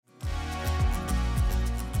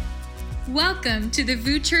Welcome to the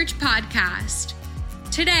VOO Church podcast.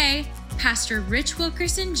 Today, Pastor Rich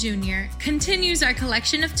Wilkerson Jr. continues our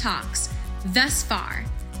collection of talks thus far.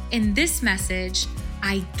 In this message,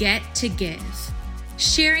 I Get to Give,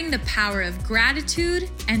 sharing the power of gratitude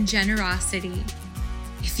and generosity.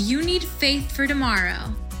 If you need faith for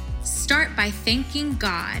tomorrow, start by thanking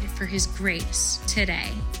God for His grace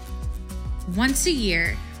today. Once a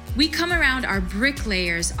year, we come around our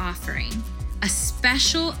Bricklayers offering, a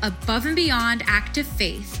special above and beyond act of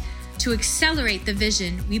faith to accelerate the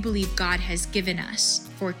vision we believe God has given us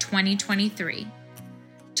for 2023.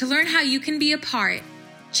 To learn how you can be a part,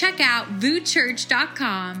 check out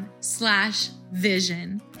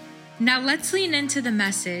voochurch.com/vision. Now let's lean into the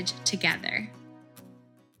message together.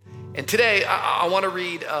 And today I want to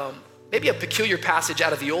read maybe a peculiar passage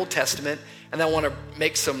out of the Old Testament, and I want to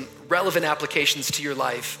make some relevant applications to your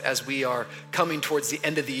life as we are coming towards the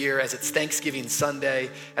end of the year, as it's Thanksgiving Sunday,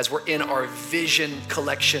 as we're in our vision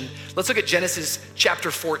collection. Let's look at Genesis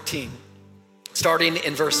chapter 14, starting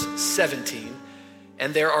in verse 17.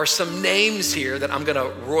 And there are some names here that I'm gonna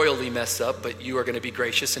royally mess up, but you are gonna be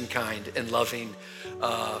gracious and kind and loving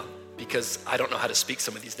because I don't know how to speak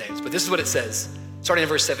some of these names. But this is what it says, starting in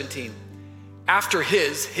verse 17. After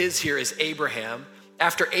his here is Abraham,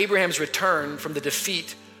 after Abraham's return from the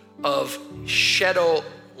defeat of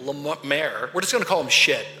Chedorlaomer, we're just gonna call him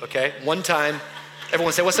Shed, okay? One time,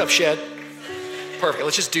 everyone say, what's up, Shed? Perfect,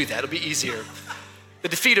 let's just do that, it'll be easier. The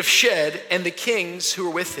defeat of Shed and the kings who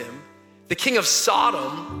were with him, the king of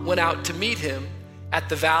Sodom went out to meet him at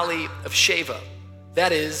the valley of Sheva,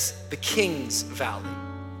 that is the king's valley.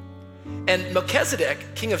 And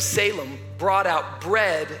Melchizedek, king of Salem, brought out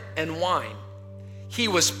bread and wine. He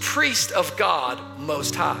was priest of God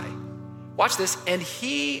Most High. Watch this. And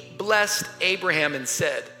he blessed Abraham and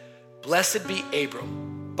said, "Blessed be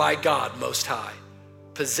Abram by God Most High,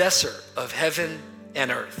 possessor of heaven and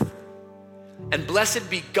earth. And blessed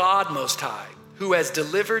be God Most High, who has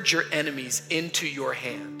delivered your enemies into your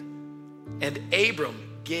hand." And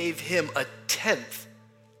Abram gave him a tenth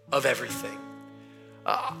of everything.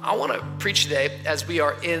 I want to preach today, as we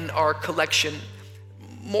are in our collection,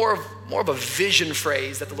 more of a vision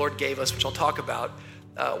phrase that the Lord gave us, which I'll talk about.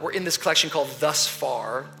 We're in this collection called Thus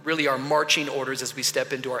Far, really our marching orders as we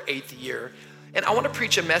step into our 8th year. And I want to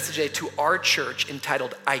preach a message today to our church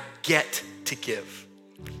entitled, I Get to Give.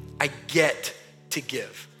 I get to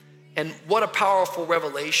give. And what a powerful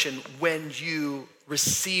revelation when you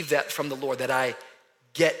receive that from the Lord, that I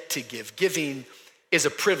get to give. Giving is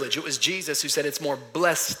a privilege. It was Jesus who said it's more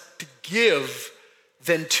blessed to give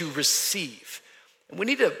than to receive. And we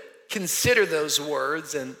need to consider those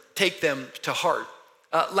words and take them to heart.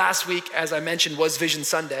 Last week, as I mentioned, was Vision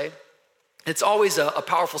Sunday. It's always a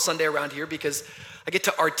powerful Sunday around here because I get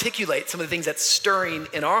to articulate some of the things that's stirring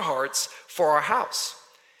in our hearts for our house.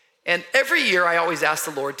 And every year I always ask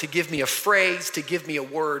the Lord to give me a phrase, to give me a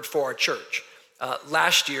word for our church.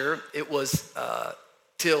 Last year, it was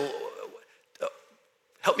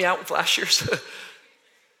help me out with last year's,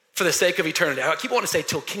 for the sake of eternity. I keep wanting to say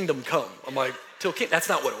till kingdom come. I'm like, that's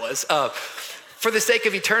not what it was. For the sake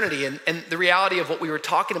of eternity. And the reality of what we were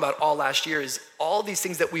talking about all last year is all these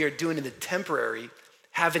things that we are doing in the temporary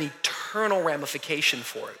have an eternal ramification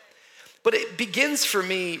for it. But it begins for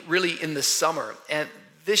me really in the summer. And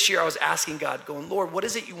this year I was asking God, going, Lord, what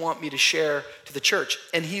is it you want me to share to the church?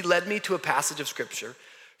 And he led me to a passage of scripture,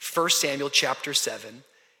 1 Samuel chapter 7.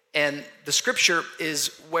 And the scripture is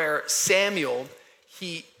where Samuel,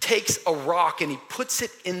 he takes a rock and he puts it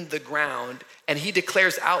in the ground and he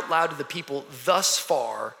declares out loud to the people, thus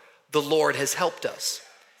far, the Lord has helped us.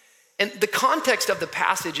 And the context of the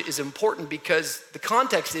passage is important because the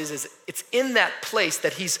context is it's in that place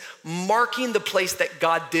that he's marking the place that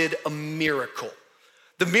God did a miracle.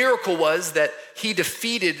 The miracle was that he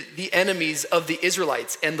defeated the enemies of the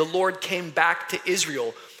Israelites and the Lord came back to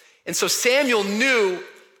Israel. And so Samuel knew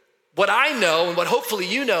what I know and what hopefully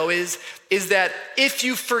you know is that if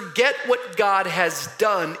you forget what God has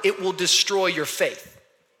done, it will destroy your faith.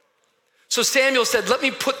 So Samuel said, let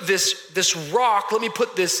me put this rock, let me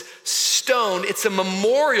put this stone. It's a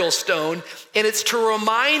memorial stone, and it's to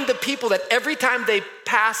remind the people that every time they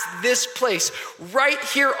pass this place, right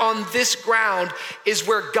here on this ground is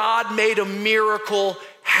where God made a miracle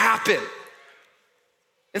happen.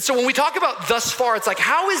 And so when we talk about thus far, it's like,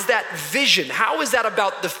 how is that vision? How is that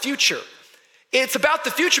about the future? It's about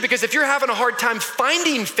the future because if you're having a hard time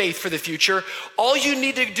finding faith for the future, all you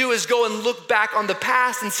need to do is go and look back on the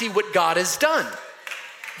past and see what God has done.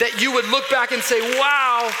 That you would look back and say,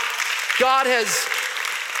 wow, God has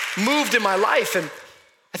moved in my life. And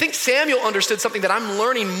I think Samuel understood something that I'm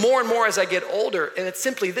learning more and more as I get older, and it's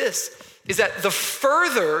simply this. is that the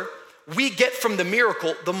further we get from the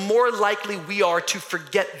miracle, the more likely we are to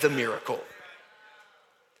forget the miracle.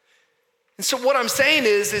 And so what I'm saying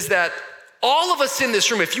is that all of us in this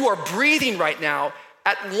room, if you are breathing right now,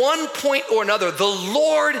 at one point or another, the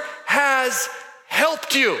Lord has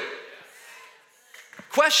helped you.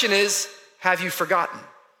 Question is, have you forgotten?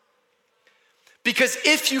 Because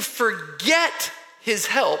if you forget his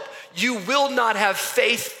help, you will not have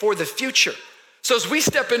faith for the future. So as we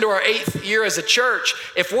step into our 8th year as a church,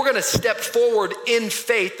 if we're gonna step forward in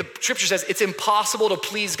faith, the scripture says it's impossible to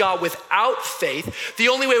please God without faith. The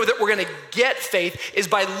only way that we're gonna get faith is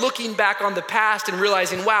by looking back on the past and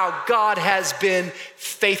realizing, wow, God has been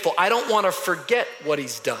faithful. I don't wanna forget what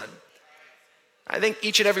he's done. I think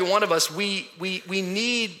each and every one of us, we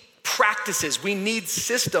need practices, we need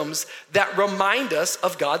systems that remind us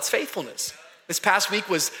of God's faithfulness. This past week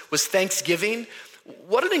was Thanksgiving.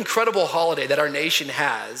 What an incredible holiday that our nation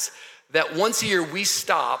has, that once a year we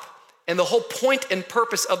stop, and the whole point and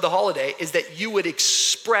purpose of the holiday is that you would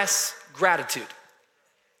express gratitude.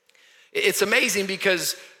 It's amazing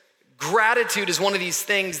because gratitude is one of these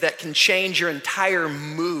things that can change your entire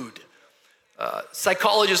mood.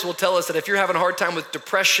 Psychologists will tell us that if you're having a hard time with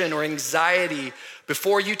depression or anxiety,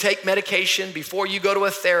 before you take medication, before you go to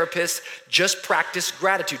a therapist, just practice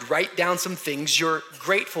gratitude. Write down some things you're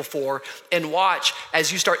grateful for and watch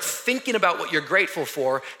as you start thinking about what you're grateful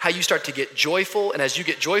for, how you start to get joyful, and as you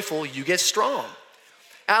get joyful, you get strong.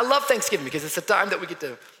 And I love Thanksgiving because it's a time that we get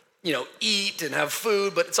to, eat and have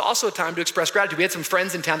food, but it's also a time to express gratitude. We had some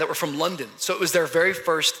friends in town that were from London, so it was their very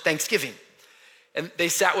first Thanksgiving. And they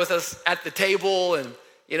sat with us at the table, and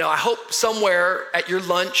I hope somewhere at your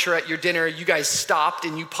lunch or at your dinner, you guys stopped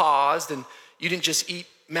and you paused and you didn't just eat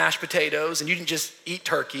mashed potatoes and you didn't just eat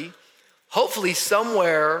turkey. Hopefully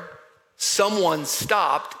somewhere someone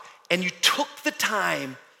stopped and you took the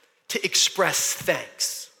time to express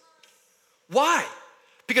thanks. Why?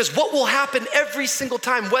 Because what will happen every single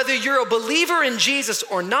time, whether you're a believer in Jesus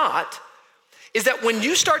or not, is that when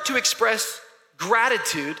you start to express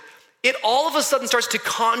gratitude, it all of a sudden starts to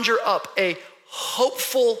conjure up a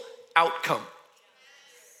hopeful outcome.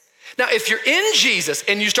 Now, if you're in Jesus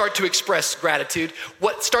and you start to express gratitude,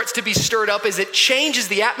 what starts to be stirred up is it changes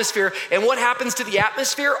the atmosphere. And what happens to the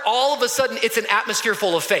atmosphere? All of a sudden, it's an atmosphere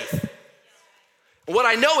full of faith. What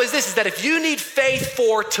I know is this, is that if you need faith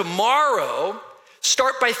for tomorrow,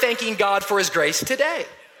 start by thanking God for his grace today.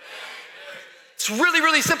 It's really,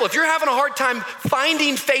 really simple. If you're having a hard time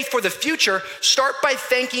finding faith for the future, start by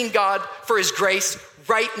thanking God for his grace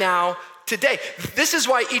right now, today. This is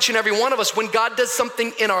why each and every one of us, when God does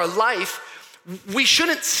something in our life, we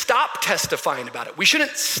shouldn't stop testifying about it. We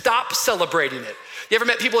shouldn't stop celebrating it. You ever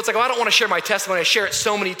met people, it's like, I don't want to share my testimony. I share it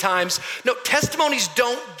so many times. No, testimonies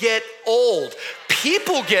don't get old.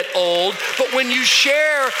 People get old, but when you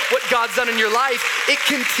share what God's done in your life, it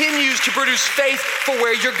continues to produce faith for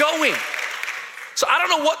where you're going. So I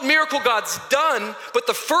don't know what miracle God's done, but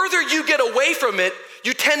the further you get away from it,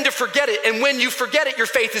 you tend to forget it. And when you forget it, your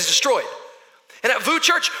faith is destroyed. And at VOUS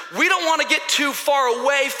Church, we don't want to get too far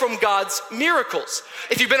away from God's miracles.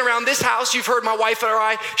 If you've been around this house, you've heard my wife and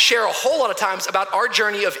I share a whole lot of times about our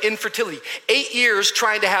journey of infertility, 8 years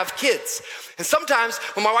trying to have kids. And sometimes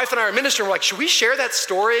when my wife and I are ministering, we're like, should we share that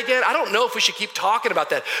story again? I don't know if we should keep talking about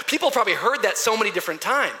that. People probably heard that so many different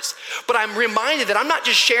times. But I'm reminded that I'm not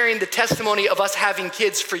just sharing the testimony of us having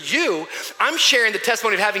kids for you. I'm sharing the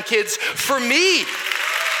testimony of having kids for me.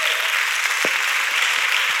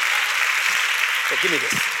 Hey, give me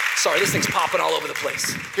this. Sorry, this thing's popping all over the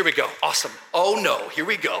place. Here we go. Awesome. Oh no, here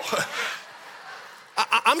we go.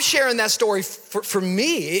 I'm sharing that story for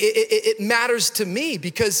me. It matters to me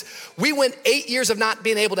because we went 8 years of not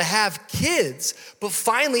being able to have kids, but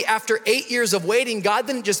finally after 8 years of waiting, God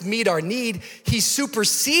didn't just meet our need, he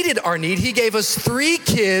superseded our need. He gave us 3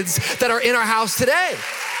 kids that are in our house today.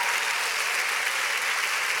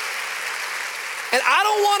 And I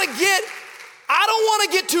don't want to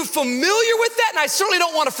get too familiar with that, and I certainly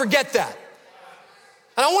don't want to forget that.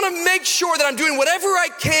 And I want to make sure that I'm doing whatever I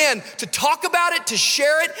can to talk about it, to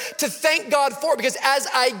share it, to thank God for it, because as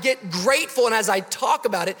I get grateful and as I talk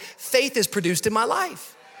about it, faith is produced in my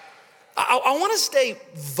life. I want to stay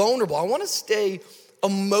vulnerable. I want to stay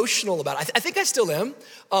emotional about it. I think I still am,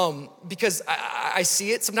 because I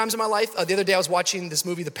see it sometimes in my life. The other day I was watching this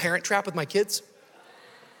movie, The Parent Trap, with my kids.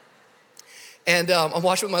 And I'm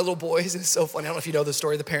watching with my little boys, and it's so funny. I don't know if you know the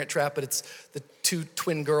story of The Parent Trap, but it's the 2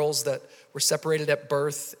 twin girls that were separated at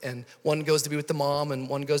birth, and one goes to be with the mom and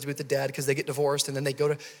one goes to be with the dad because they get divorced, and then they go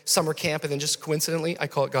to summer camp, and then just coincidentally, I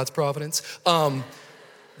call it God's providence,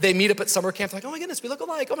 they meet up at summer camp. They're like, oh my goodness, we look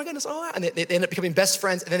alike. Oh my goodness, oh wow. And they end up becoming best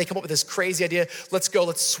friends. And then they come up with this crazy idea. Let's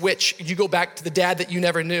switch. You go back to the dad that you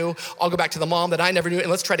never knew. I'll go back to the mom that I never knew. And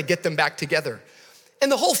let's try to get them back together.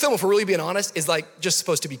 And the whole film, if we're really being honest, is like just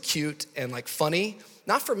supposed to be cute and like funny.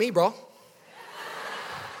 Not for me, bro.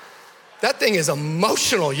 That thing is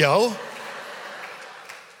emotional, yo.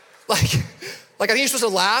 Like I think you're supposed to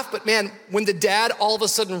laugh, but man, when the dad all of a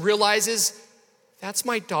sudden realizes, that's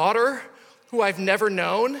my daughter who I've never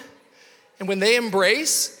known, and when they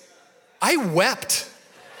embrace, I wept.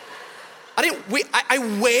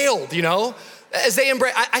 I wailed, you know? As they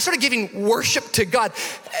embrace, I started giving worship to God.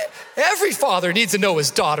 Every father needs to know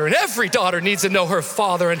his daughter, and every daughter needs to know her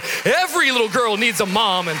father, and every little girl needs a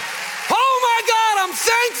mom, and oh my God, I'm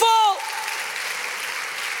thankful.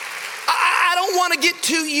 I don't want to get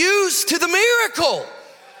too used to the miracle.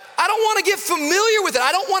 I don't want to get familiar with it.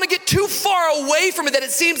 I don't want to get too far away from it that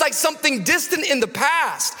it seems like something distant in the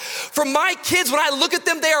past. For my kids, when I look at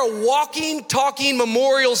them, they are walking, talking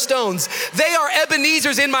memorial stones. They are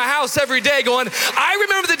Ebenezer's in my house every day going, I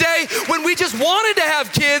remember the day when we just wanted to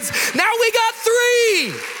have kids. Now we got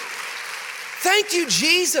 3. Thank you,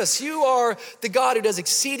 Jesus. You are the God who does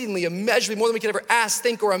exceedingly, immeasurably more than we can ever ask,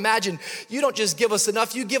 think, or imagine. You don't just give us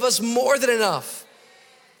enough, you give us more than enough.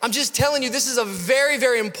 I'm just telling you, this is a very,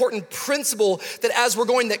 very important principle that as we're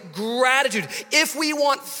going, that gratitude, if we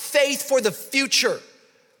want faith for the future,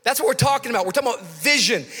 that's what we're talking about. We're talking about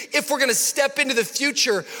vision. If we're gonna step into the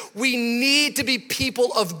future, we need to be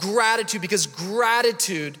people of gratitude because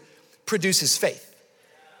gratitude produces faith.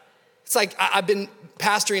 It's like I've been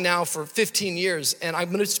pastoring now for 15 years, and I'm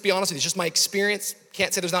gonna just be honest with you, it's just my experience.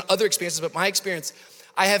 Can't say there's not other experiences, but my experience,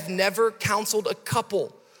 I have never counseled a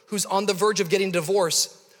couple who's on the verge of getting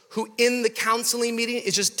divorced, who in the counseling meeting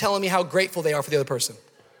is just telling me how grateful they are for the other person.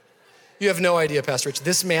 You have no idea, Pastor Rich.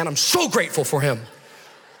 This man, I'm so grateful for him,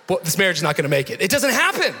 but this marriage is not gonna make it. It doesn't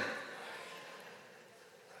happen.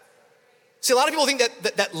 See, a lot of people think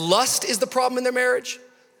that lust is the problem in their marriage.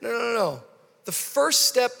 No. The first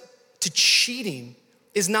step to cheating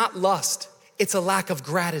is not lust, it's a lack of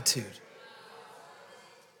gratitude.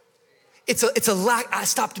 It's a lack, I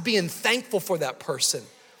stopped being thankful for that person.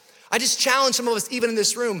 I just challenge some of us, even in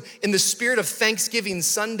this room, in the spirit of Thanksgiving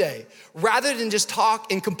Sunday, rather than just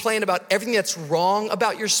talk and complain about everything that's wrong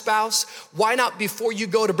about your spouse, why not before you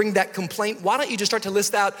go to bring that complaint, why don't you just start to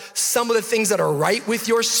list out some of the things that are right with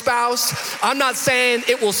your spouse? I'm not saying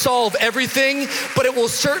it will solve everything, but it will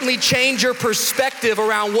certainly change your perspective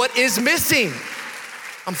around what is missing.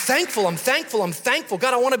 I'm thankful.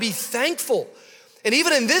 God, I wanna be thankful. And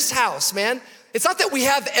even in this house, man, it's not that we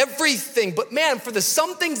have everything, but man, for the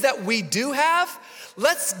some things that we do have,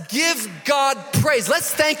 let's give God praise.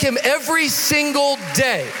 Let's thank him every single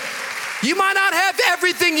day. You might not have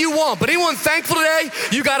everything you want, but anyone thankful today?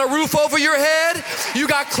 You got a roof over your head, you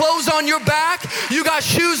got clothes on your back, you got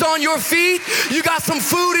shoes on your feet, you got some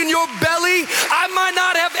food in your belly. I might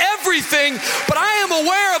not have everything, but I am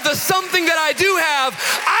aware of the something that I do have.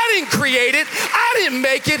 I didn't create it, I didn't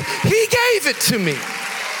make it, he gave it to me.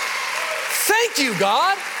 Thank you,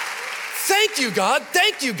 God. Thank you, God.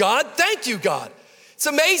 Thank you, God. Thank you, God. It's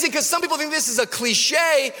amazing because some people think this is a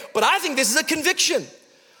cliche, but I think this is a conviction.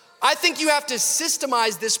 I think you have to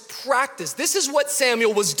systemize this practice. This is what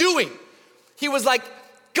Samuel was doing. He was like,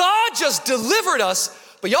 God just delivered us,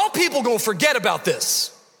 but y'all people gonna forget about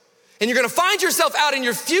this. And you're gonna find yourself out in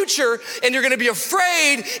your future and you're gonna be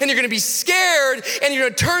afraid and you're gonna be scared and you're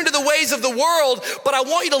gonna turn to the ways of the world. But I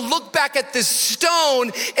want you to look back at this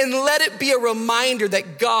stone and let it be a reminder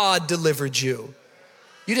that God delivered you.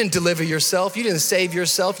 You didn't deliver yourself. You didn't save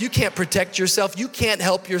yourself. You can't protect yourself. You can't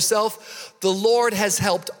help yourself. The Lord has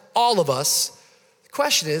helped all of us. The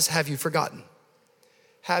question is, have you forgotten?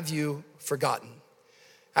 Have you forgotten?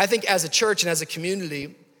 I think as a church and as a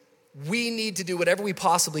community, we need to do whatever we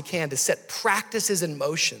possibly can to set practices in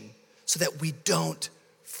motion so that we don't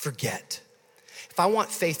forget. If I want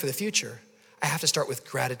faith for the future, I have to start with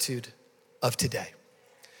gratitude of today.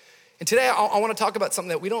 And today I want to talk about something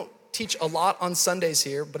that we don't teach a lot on Sundays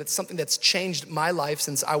here, but it's something that's changed my life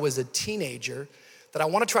since I was a teenager that I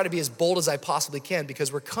want to try to be as bold as I possibly can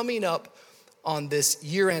because we're coming up on this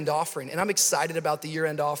year-end offering. And I'm excited about the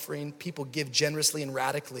year-end offering. People give generously and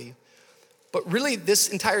radically. But really, this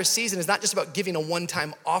entire season is not just about giving a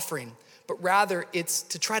one-time offering, but rather it's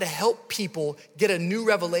to try to help people get a new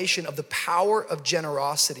revelation of the power of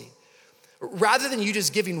generosity. Rather than you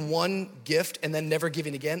just giving one gift and then never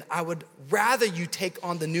giving again, I would rather you take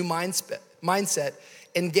on the new mindset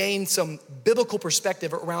and gain some biblical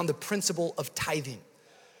perspective around the principle of tithing.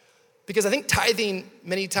 Because I think tithing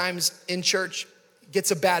many times in church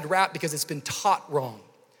gets a bad rap because it's been taught wrong.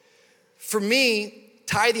 For me,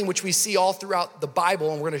 tithing, which we see all throughout the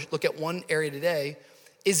Bible, and we're gonna look at one area today,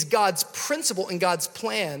 is God's principle and God's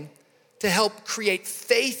plan to help create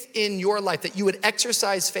faith in your life, that you would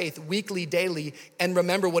exercise faith weekly, daily, and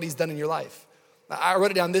remember what he's done in your life. I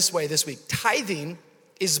wrote it down this way this week. Tithing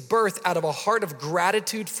is birthed out of a heart of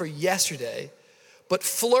gratitude for yesterday, but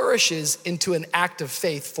flourishes into an act of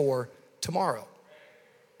faith for tomorrow.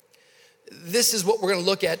 This is what we're gonna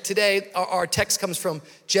look at today. Our text comes from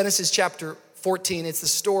Genesis chapter 14. It's the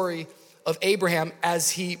story of Abraham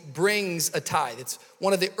as he brings a tithe. It's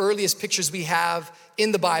one of the earliest pictures we have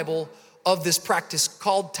in the Bible of this practice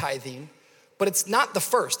called tithing, but it's not the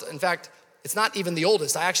first. In fact, it's not even the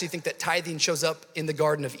oldest. I actually think that tithing shows up in the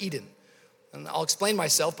Garden of Eden. And I'll explain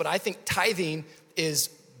myself, but I think tithing is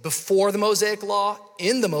before the Mosaic Law,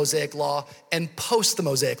 in the Mosaic Law, and post the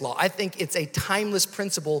Mosaic Law. I think it's a timeless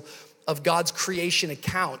principle of God's creation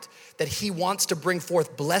account that he wants to bring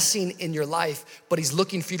forth blessing in your life, but he's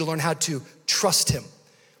looking for you to learn how to trust him.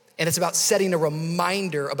 And it's about setting a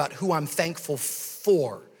reminder about who I'm thankful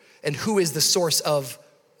for and who is the source of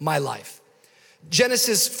my life.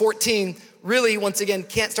 Genesis 14 really, once again,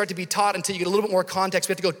 can't start to be taught until you get a little bit more context.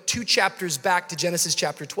 We have to go 2 chapters back to Genesis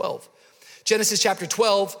chapter 12. Genesis chapter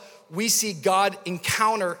 12, we see God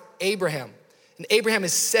encounter Abraham. And Abraham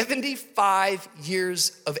is 75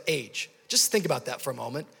 years of age. Just think about that for a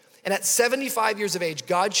moment. And at 75 years of age,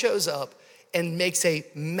 God shows up and makes a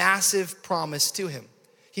massive promise to him.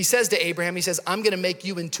 He says to Abraham, he says, I'm gonna make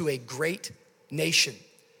you into a great nation.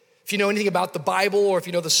 If you know anything about the Bible or if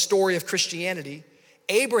you know the story of Christianity,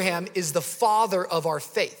 Abraham is the father of our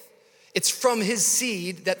faith. It's from his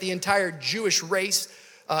seed that the entire Jewish race,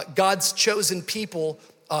 God's chosen people,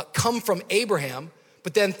 come from Abraham.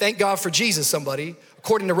 But then thank God for Jesus, somebody.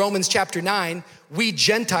 According to Romans chapter 9, we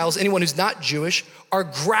Gentiles, anyone who's not Jewish, are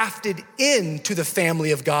grafted into the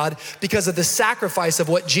family of God because of the sacrifice of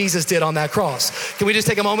what Jesus did on that cross. Can we just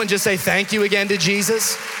take a moment and just say thank you again to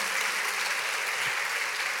Jesus?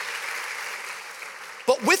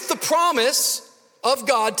 But with the promise of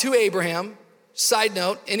God to Abraham, side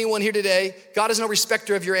note, anyone here today, God is no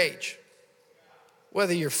respecter of your age.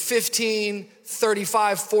 Whether you're 15,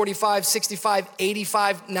 35, 45, 65,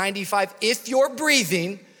 85, 95, if you're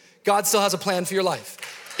breathing, God still has a plan for your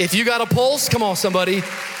life. If you got a pulse, come on somebody,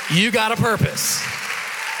 you got a purpose.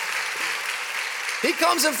 He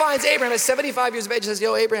comes and finds Abraham at 75 years of age and says,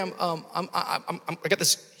 yo, Abraham, I got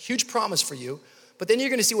this huge promise for you, but then you're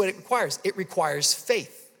gonna see what it requires. It requires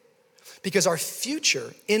faith. Because our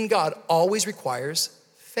future in God always requires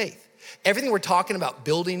faith. Everything we're talking about,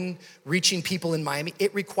 building, reaching people in Miami,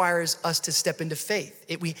 it requires us to step into faith.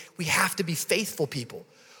 We have to be faithful people.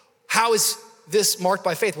 How is this marked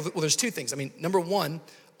by faith? Well, there's 2 things. I mean, number 1,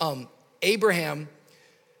 Abraham,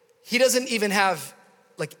 he doesn't even have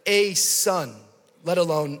like a son, let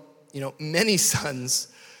alone, many sons.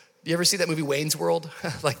 Do you ever see that movie Wayne's World?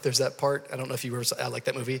 Like there's that part, I don't know if you ever saw, I like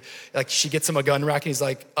that movie. Like she gets him a gun rack and he's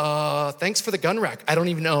like, thanks for the gun rack. I don't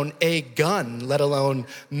even own a gun, let alone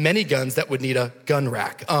many guns that would need a gun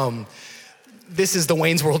rack. This is the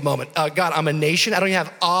Wayne's World moment. God, I'm a nation. I don't even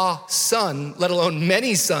have a son, let alone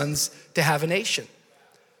many sons to have a nation.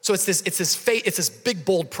 So it's this faith, it's this big,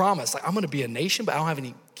 bold promise. Like I'm gonna be a nation, but I don't have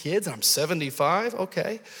any kids and I'm 75,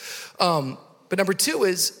 okay. But number 2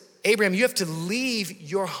 is, Abraham, you have to leave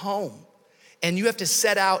your home and you have to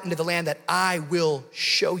set out into the land that I will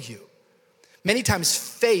show you. Many times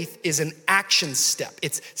faith is an action step.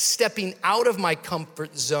 It's stepping out of my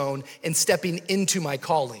comfort zone and stepping into my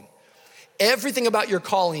calling. Everything about your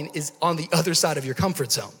calling is on the other side of your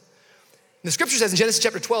comfort zone. And the scripture says in Genesis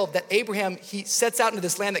chapter 12 that Abraham, he sets out into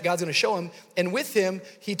this land that God's gonna show him, and with him,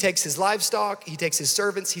 he takes his livestock, he takes his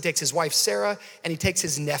servants, he takes his wife Sarah, and he takes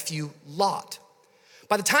his nephew Lot.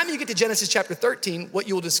 By the time you get to Genesis chapter 13, what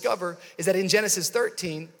you will discover is that in Genesis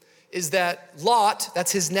 13 is that Lot,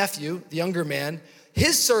 that's his nephew, the younger man,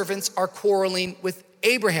 his servants are quarreling with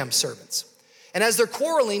Abraham's servants. And as they're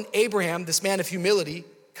quarreling, Abraham, this man of humility,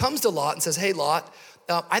 comes to Lot and says, hey Lot,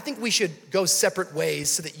 I think we should go separate ways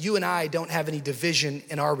so that you and I don't have any division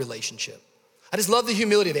in our relationship. I just love the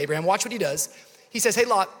humility of Abraham. Watch what he does. He says, hey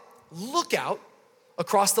Lot, look out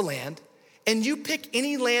across the land and you pick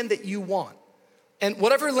any land that you want. And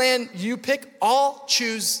whatever land you pick, I'll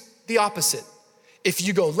choose the opposite. If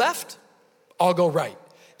you go left, I'll go right.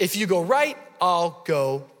 If you go right, I'll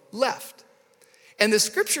go left. And the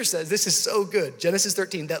scripture says, this is so good, Genesis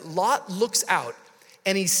 13, that Lot looks out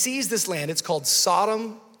and he sees this land. It's called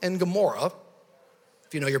Sodom and Gomorrah,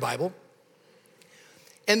 if you know your Bible.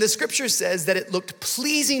 And the scripture says that it looked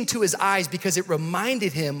pleasing to his eyes because it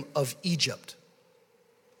reminded him of Egypt.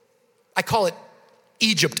 I call it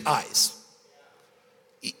Egypt eyes.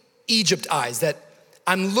 Egypt eyes, that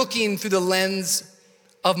I'm looking through the lens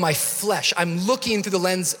of my flesh. I'm looking through the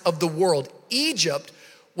lens of the world. Egypt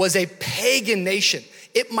was a pagan nation.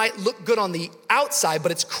 It might look good on the outside,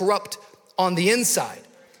 but it's corrupt on the inside.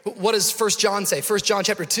 What does 1 John say? 1 John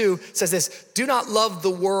chapter 2 says this, do not love the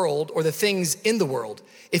world or the things in the world.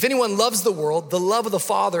 If anyone loves the world, the love of the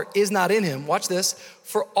Father is not in him. Watch this.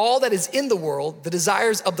 For all that is in the world, the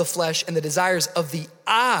desires of the flesh and the desires of the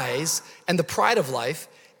eyes and the pride of life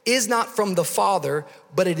is not from the Father,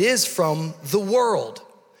 but it is from the world.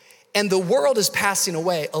 And the world is passing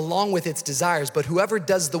away along with its desires, but whoever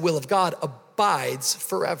does the will of God abides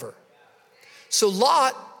forever. So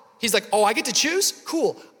Lot, he's like, oh, I get to choose?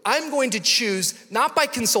 Cool. I'm going to choose not by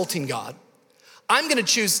consulting God. I'm gonna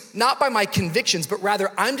choose not by my convictions, but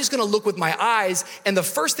rather I'm just gonna look with my eyes, and the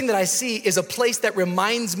first thing that I see is a place that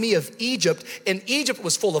reminds me of Egypt, and Egypt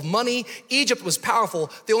was full of money, Egypt was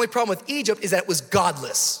powerful. The only problem with Egypt is that it was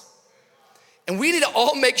godless. And we need to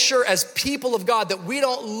all make sure as people of God that we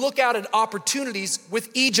don't look out at opportunities with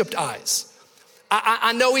Egypt eyes.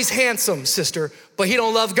 I know he's handsome, sister, but he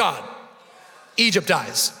don't love God. Egypt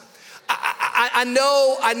eyes. I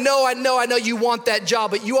know you want that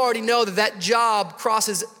job, but you already know that job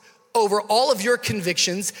crosses over all of your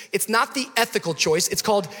convictions. It's not the ethical choice. It's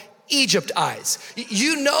called Egypt eyes.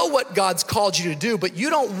 You know what God's called you to do, but you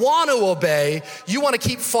don't want to obey. You want to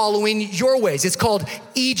keep following your ways. It's called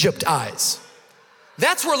Egypt eyes.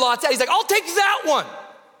 That's where Lot's at. He's like, I'll take that one.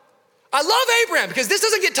 I love Abraham because this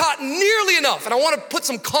doesn't get taught nearly enough, and I want to put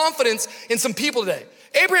some confidence in some people today.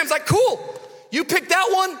 Abraham's like, cool, you pick that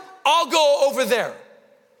one, I'll go over there.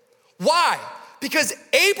 Why? Because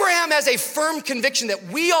Abraham has a firm conviction that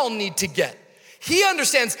we all need to get. He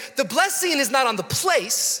understands the blessing is not on the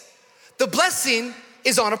place, the blessing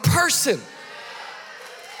is on a person.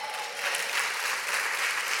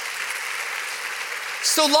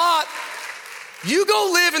 So Lot, you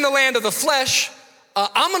go live in the land of the flesh,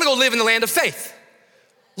 I'm gonna go live in the land of faith.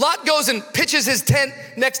 Lot goes and pitches his tent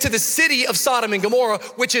next to the city of Sodom and Gomorrah,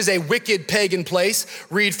 which is a wicked pagan place.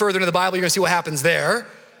 Read further into the Bible, you're gonna see what happens there.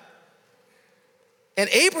 And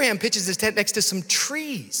Abraham pitches his tent next to some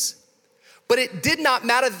trees. But it did not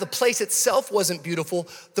matter that the place itself wasn't beautiful,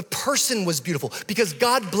 the person was beautiful because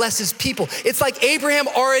God blesses people. It's like Abraham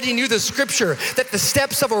already knew the scripture that the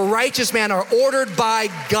steps of a righteous man are ordered by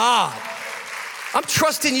God. I'm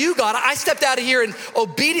trusting you, God. I stepped out of here in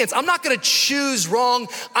obedience. I'm not gonna choose wrong.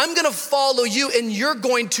 I'm gonna follow you and you're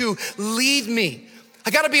going to lead me.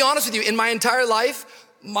 I gotta be honest with you, in my entire life,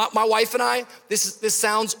 my wife and I, this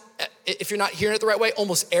sounds, if you're not hearing it the right way,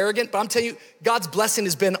 almost arrogant, but I'm telling you, God's blessing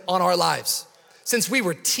has been on our lives. Since we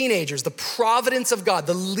were teenagers, the providence of God,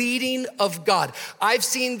 the leading of God. I've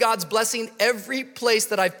seen God's blessing every place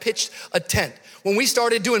that I've pitched a tent. When we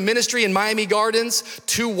started doing ministry in Miami Gardens,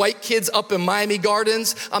 2 white kids up in Miami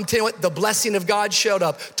Gardens, I'm telling you what, the blessing of God showed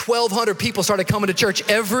up. 1,200 people started coming to church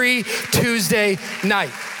every Tuesday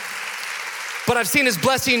night. But I've seen his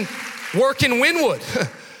blessing work in Wynwood.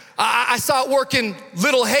 I saw it work in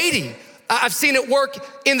Little Haiti. I've seen it work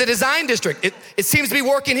in the design district. It seems to be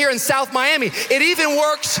working here in South Miami. It even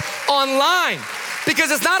works online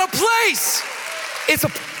because it's not a place, it's a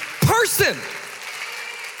person.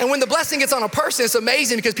 And when the blessing gets on a person, it's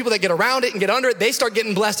amazing because people that get around it and get under it, they start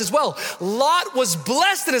getting blessed as well. Lot was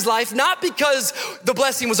blessed in his life, not because the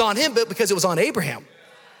blessing was on him, but because it was on Abraham.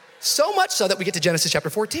 So much so that we get to Genesis chapter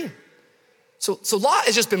 14. So Lot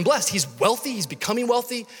has just been blessed. He's wealthy, he's becoming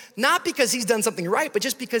wealthy, not because he's done something right, but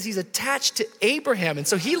just because he's attached to Abraham. And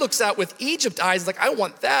so he looks out with Egypt eyes like, I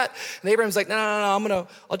want that. And Abraham's like, no,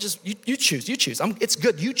 you choose. It's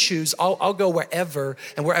good, you choose, I'll go wherever,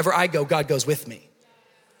 and wherever I go, God goes with me.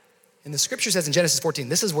 And the scripture says in Genesis 14,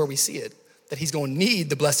 this is where we see it, that he's going to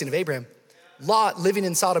need the blessing of Abraham. Lot, living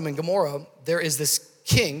in Sodom and Gomorrah, there is this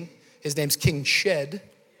king, his name's King Shed.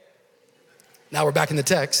 Now we're back in the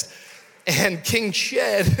text. And King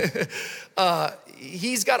Shed,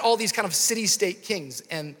 he's got all these kind of city-state kings.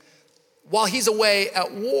 And while he's away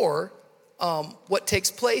at war, what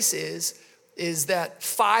takes place is that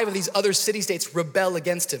 5 of these other city-states rebel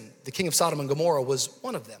against him. The king of Sodom and Gomorrah was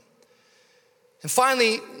one of them. And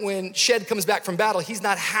finally, when Shed comes back from battle, he's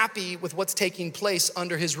not happy with what's taking place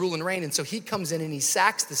under his rule and reign. And so he comes in and he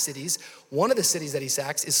sacks the cities. One of the cities that he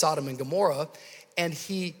sacks is Sodom and Gomorrah. And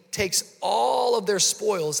he takes all of their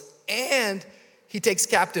spoils and he takes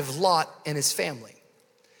captive Lot and his family.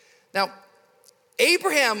 Now,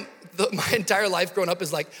 Abraham, my entire life growing up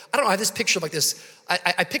is like, I don't know, I have this picture like this.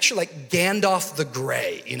 I picture like Gandalf the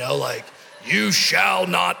Grey, like, you shall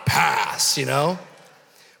not pass,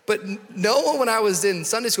 But no one when I was in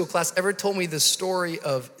Sunday school class ever told me the story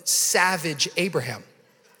of savage Abraham.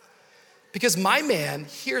 Because my man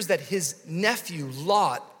hears that his nephew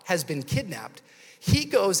Lot has been kidnapped. He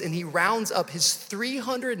goes and he rounds up his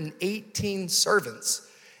 318 servants.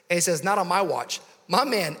 And he says, not on my watch. My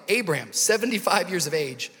man Abraham, 75 years of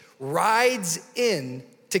age, rides in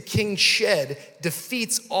to King Shed,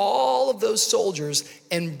 defeats all of those soldiers,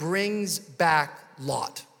 and brings back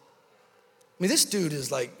Lot. I mean, this dude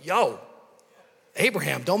is like, yo,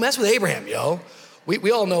 Abraham, don't mess with Abraham, yo.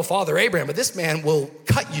 We all know Father Abraham, but this man will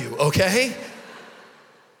cut you, okay?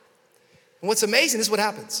 And what's amazing, this is what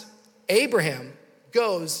happens. Abraham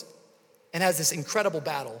goes and has this incredible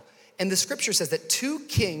battle, and the scripture says that 2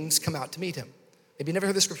 kings come out to meet him. Maybe you never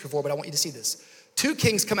heard this scripture before, but I want you to see this. 2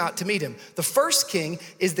 kings come out to meet him. The first king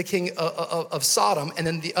is the king of Sodom, and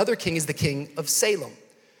then the other king is the king of Salem.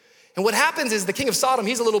 And what happens is the king of Sodom,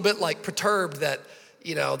 he's a little bit like perturbed that,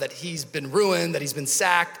 that he's been ruined, that he's been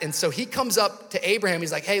sacked. And so he comes up to Abraham.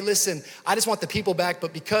 He's like, hey, listen, I just want the people back,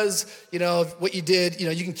 but because, of what you did,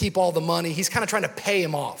 you can keep all the money. He's kind of trying to pay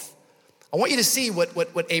him off. I want you to see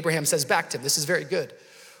what Abraham says back to him. This is very good.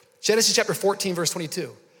 Genesis chapter 14, verse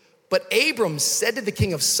 22. But Abram said to the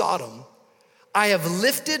king of Sodom, I have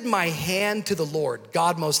lifted my hand to the Lord,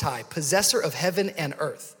 God Most High, possessor of heaven and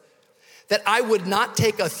earth, that I would not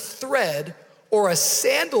take a thread or a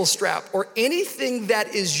sandal strap or anything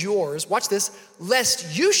that is yours, watch this,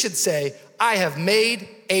 lest you should say, I have made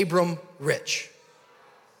Abram rich.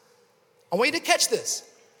 I want you to catch this.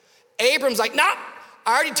 Abram's like, nah,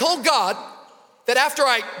 I already told God that after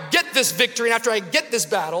I get this victory and after I get this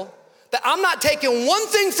battle, that I'm not taking one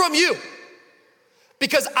thing from you,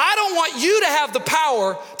 because I don't want you to have the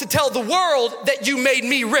power to tell the world that you made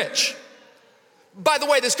me rich. By the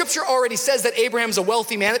way, the scripture already says that Abraham's a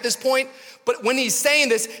wealthy man at this point, but when he's saying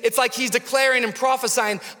this, it's like he's declaring and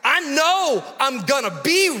prophesying, I know I'm gonna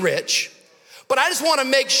be rich, but I just wanna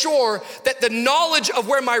make sure that the knowledge of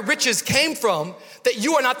where my riches came from, that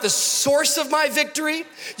you are not the source of my victory,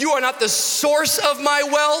 you are not the source of my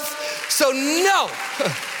wealth, so no,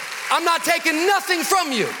 I'm not taking nothing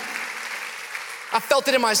from you. I felt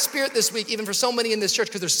it in my spirit this week, even for so many in this church,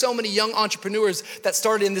 because there's so many young entrepreneurs that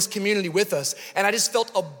started in this community with us. And I just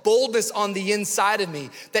felt a boldness on the inside of me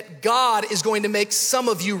that God is going to make some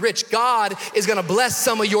of you rich. God is gonna bless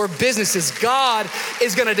some of your businesses. God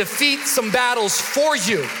is gonna defeat some battles for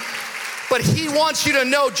you. But he wants you to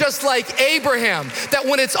know, just like Abraham, that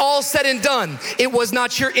when it's all said and done, it was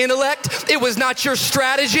not your intellect, it was not your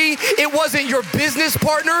strategy, it wasn't your business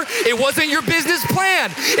partner, it wasn't your business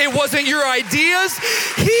plan, it wasn't your ideas.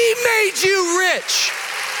 He made you rich.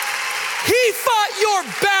 He fought your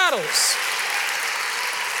battles.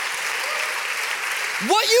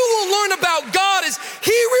 What you will learn about God is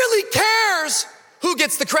he really cares who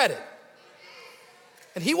gets the credit.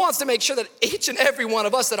 And he wants to make sure that each and every one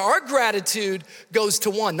of us, that our gratitude goes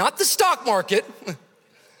to one, not the stock market,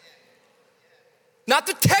 not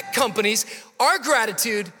the tech companies. Our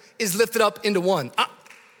gratitude is lifted up into one.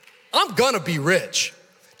 I'm gonna be rich.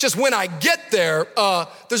 Just when I get there,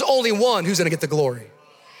 there's only one who's gonna get the glory.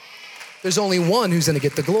 There's only one who's gonna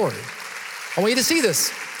get the glory. I want you to see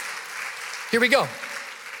this. Here we go.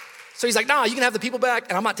 So he's like, nah, you can have the people back,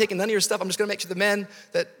 and I'm not taking none of your stuff. I'm just gonna make sure the men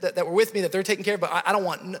that were with me, that they're taken care of, but I don't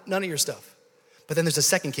want none of your stuff. But then there's a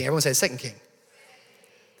second king. Everyone say second king.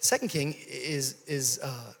 The second king is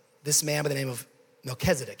this man by the name of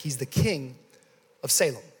Melchizedek. He's the king of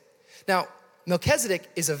Salem. Now, Melchizedek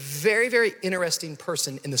is a very, very interesting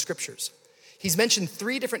person in the scriptures. He's mentioned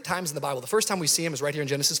 3 different times in the Bible. The first time we see him is right here in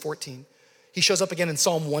Genesis 14. He shows up again in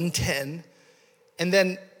Psalm 110. And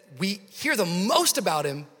then we hear the most about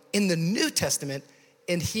him in the New Testament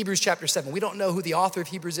in Hebrews chapter 7. We don't know who the author of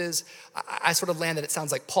Hebrews is. I sort of landed, it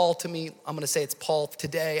sounds like Paul to me. I'm gonna say it's Paul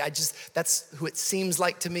today. That's who it seems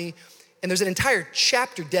like to me. And there's an entire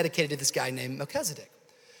chapter dedicated to this guy named Melchizedek.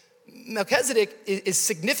 Melchizedek is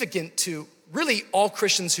significant to really all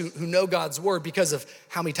Christians who know God's word because of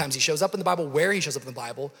how many times he shows up in the Bible, where he shows up in the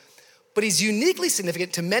Bible. But he's uniquely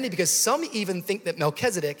significant to many because some even think that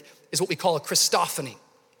Melchizedek is what we call a Christophany.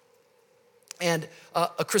 And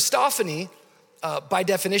a Christophany, by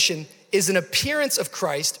definition, is an appearance of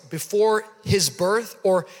Christ before his birth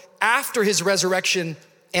or after his resurrection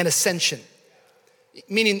and ascension.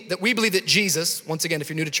 Meaning that we believe that Jesus, once again, if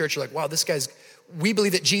you're new to church, you're like, wow, we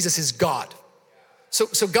believe that Jesus is God.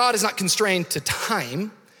 So God is not constrained to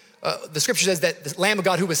time. The scripture says that the Lamb of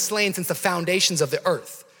God who was slain since the foundations of the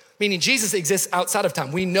earth, meaning Jesus exists outside of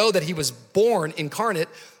time. We know that he was born incarnate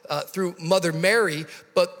through Mother Mary,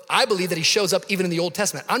 but I believe that he shows up even in the Old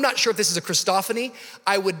Testament. I'm not sure if this is a Christophany.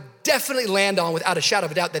 I would definitely land on, without a shadow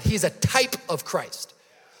of a doubt, that he's a type of Christ.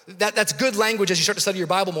 That's good language as you start to study your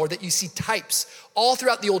Bible more, that you see types all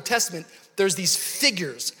throughout the Old Testament there's these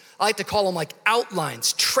figures. I like to call them like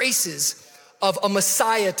outlines, traces of a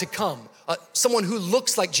Messiah to come. Someone who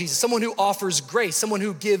looks like Jesus, someone who offers grace, someone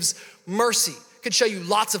who gives mercy. Could show you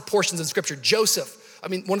lots of portions of scripture. Joseph,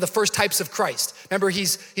 one of the first types of Christ. Remember,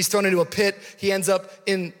 he's thrown into a pit. He ends up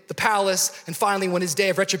in the palace. And finally, when his day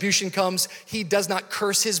of retribution comes, he does not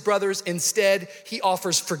curse his brothers. Instead, he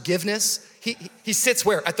offers forgiveness. He sits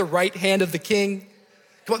where? At the right hand of the king.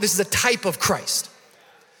 Come on, this is a type of Christ.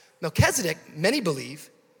 Melchizedek, many believe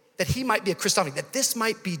that he might be a Christophany, that this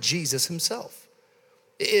might be Jesus himself.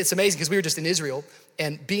 It's amazing because we were just in Israel,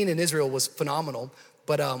 and being in Israel was phenomenal.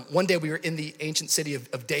 But one day we were in the ancient city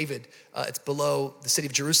of David. It's below the city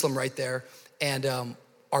of Jerusalem right there. And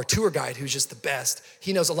our tour guide, who's just the best,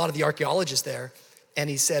 he knows a lot of the archaeologists there. And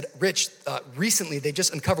he said, Rich, recently they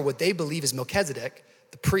just uncovered what they believe is Melchizedek,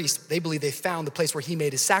 the priest. They believe they found the place where he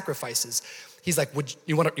made his sacrifices. He's like,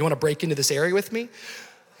 you want to break into this area with me?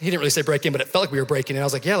 He didn't really say break in, but it felt like we were breaking in. I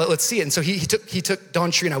was like, yeah, let's see it. And so he took Don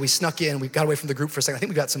Tree and I, we snuck in. We got away from the group for a second. I think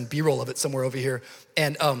we got some B-roll of it somewhere over here.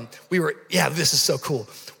 And this is so cool.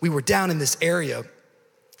 We were down in this area.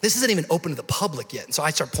 This isn't even open to the public yet. And so I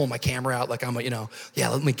start pulling my camera out like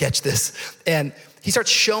let me catch this. And he starts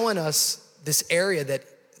showing us this area that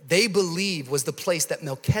they believe was the place that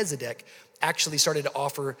Melchizedek actually started to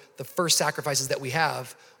offer the first sacrifices that we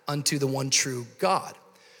have unto the one true God.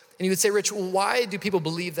 And you would say, Rich, why do people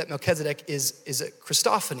believe that Melchizedek is a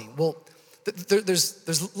Christophany? Well,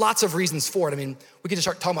 there's lots of reasons for it. We could just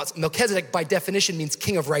start talking about Melchizedek by definition means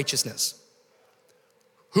king of righteousness.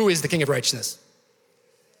 Who is the king of righteousness?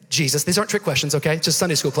 Jesus. These aren't trick questions, okay? Just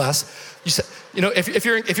Sunday school class.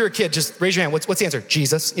 If you're a kid, just raise your hand. What's the answer?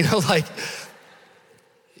 Jesus.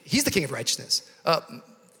 He's the king of righteousness.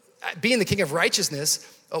 Being the king of righteousness,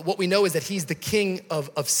 what we know is that he's the king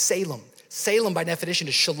of Salem. Salem, by definition,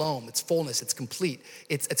 is shalom. It's fullness. It's complete.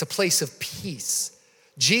 It's a place of peace.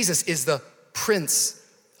 Jesus is the Prince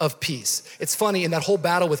of Peace. It's funny, in that whole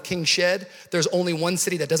battle with King Shed, there's only one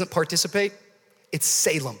city that doesn't participate. It's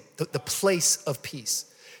Salem, the place of peace.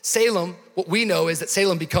 Salem, what we know is that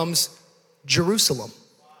Salem becomes Jerusalem.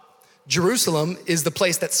 Jerusalem is the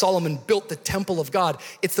place that Solomon built the temple of God.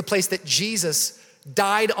 It's the place that Jesus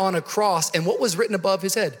died on a cross. And what was written above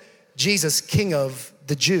his head? Jesus, King of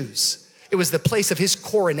the Jews. It was the place of his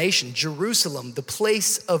coronation, Jerusalem, the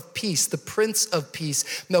place of peace, the Prince of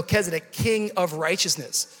Peace, Melchizedek, King of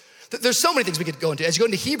righteousness. There's so many things we could go into. As you go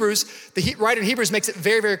into Hebrews, the writer in Hebrews makes it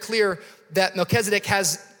very, very clear that Melchizedek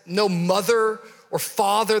has no mother or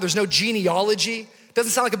father. There's no genealogy.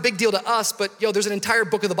 Doesn't sound like a big deal to us, but there's an entire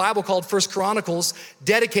book of the Bible called 1 Chronicles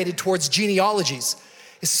dedicated towards genealogies.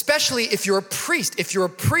 Especially if you're a priest. If you're a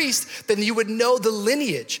priest, then you would know the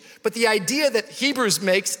lineage. But the idea that Hebrews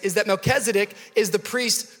makes is that Melchizedek is the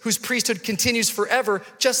priest whose priesthood continues forever,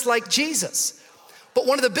 just like Jesus. But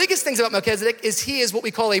one of the biggest things about Melchizedek is he is what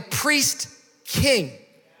we call a priest king.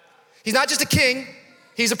 He's not just a king,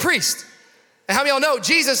 he's a priest. And how many of y'all know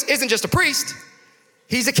Jesus isn't just a priest,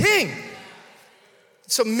 he's a king.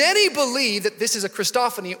 So many believe that this is a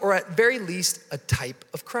Christophany, or at very least a type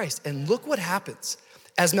of Christ. And look what happens.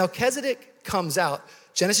 As Melchizedek comes out,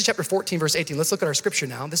 Genesis chapter 14, verse 18, let's look at our scripture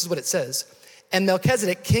now. This is what it says. And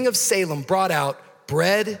Melchizedek, king of Salem, brought out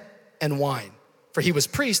bread and wine, for he was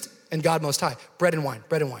priest and God Most High. Bread and wine,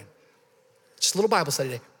 bread and wine. Just a little Bible study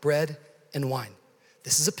today, bread and wine.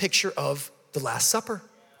 This is a picture of the Last Supper.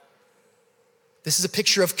 This is a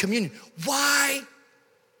picture of communion. Why?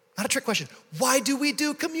 Not a trick question. Why do we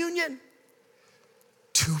do communion?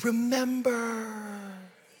 To remember.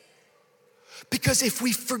 Because if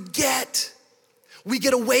we forget, we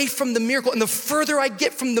get away from the miracle. And the further I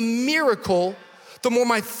get from the miracle, the more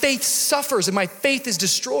my faith suffers and my faith is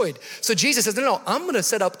destroyed. So Jesus says, no, I'm gonna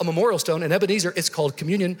set up a memorial stone in Ebenezer. It's called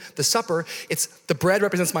communion, the supper. It's the bread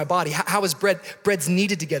represents my body. How is bread? Bread's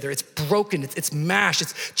kneaded together. It's broken, it's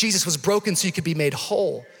mashed. Jesus was broken so you could be made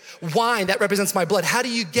whole. Wine, that represents my blood. How do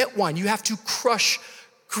you get wine? You have to crush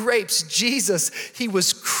grapes. Jesus, he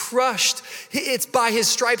was crushed. It's by his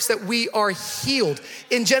stripes that we are healed.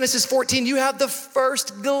 In Genesis 14, you have the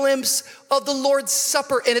first glimpse of the Lord's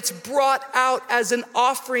Supper, and it's brought out as an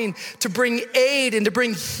offering to bring aid and to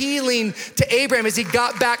bring healing to Abraham as he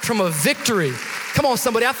got back from a victory. Come on,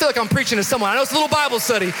 somebody. I feel like I'm preaching to someone. I know it's a little Bible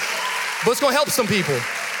study, but it's gonna help some people.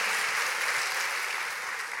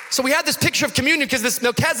 So we have this picture of communion because this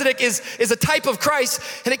Melchizedek is a type of Christ,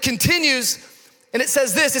 and it continues. And it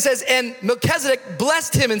says this, it says, and Melchizedek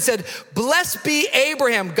blessed him and said, blessed be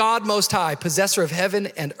Abraham, God Most High, possessor of heaven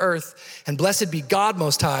and earth, and blessed be God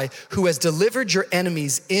Most High, who has delivered your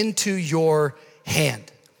enemies into your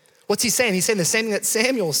hand. What's he saying? He's saying the same thing that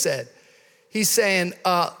Samuel said. He's saying,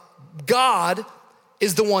 God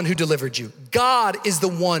is the one who delivered you. God is the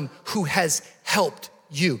one who has helped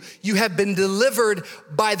you. You have been delivered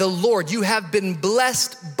by the Lord. You have been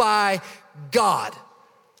blessed by God.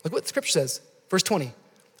 Look what the scripture says, verse 20.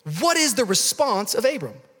 What is the response of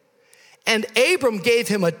Abram? And Abram gave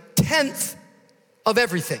him a tenth of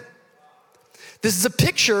everything. This is a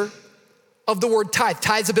picture of the word tithe.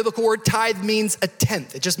 Tithe is a biblical word. Tithe means a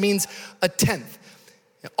tenth. It just means a tenth.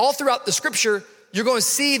 All throughout the scripture, you're going to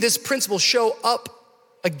see this principle show up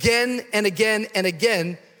again and again and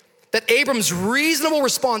again, that Abram's reasonable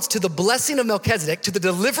response to the blessing of Melchizedek, to the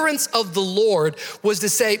deliverance of the Lord, was to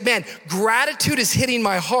say, man, gratitude is hitting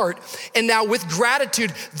my heart. And now with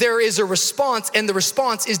gratitude, there is a response, and the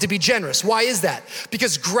response is to be generous. Why is that?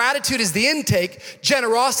 Because gratitude is the intake,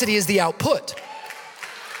 generosity is the output.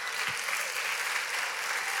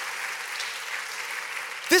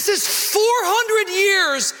 This is 400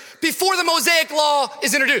 years before the Mosaic law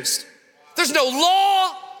is introduced. There's no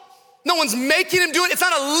law. No one's making him do it. It's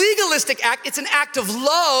not a legalistic act. It's an act of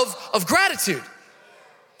love, of gratitude.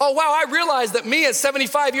 Oh, wow, I realized that me at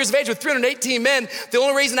 75 years of age with 318 men, the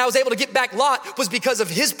only reason I was able to get back Lot was because of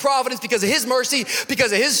his providence, because of his mercy,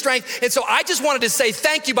 because of his strength. And so I just wanted to say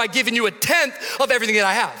thank you by giving you a tenth of everything that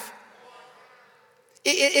I have.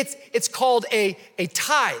 It's called a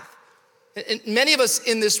tithe. And many of us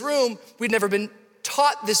in this room, we've never been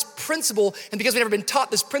taught this principle, and because we've never been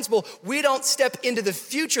taught this principle, we don't step into the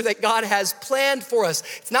future that God has planned for us.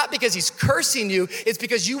 It's not because he's cursing you, it's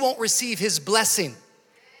because you won't receive his blessing.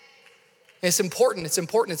 It's important.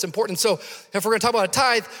 So if we're gonna talk about a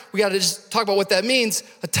tithe, we gotta just talk about what that means.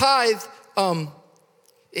 A tithe,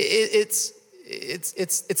 it's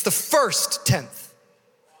the first tenth.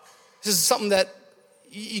 This is something that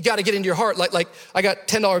you got to get into your heart. Like I got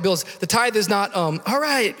 $10 bills. The tithe is not, all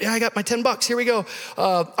right, I got my $10, here we go.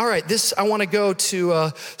 All right, I want to go to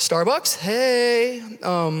Starbucks. Hey,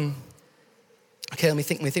 okay, let me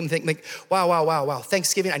think. Wow.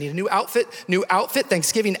 Thanksgiving, I need a new outfit.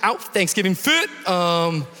 Thanksgiving fit.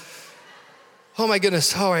 Oh my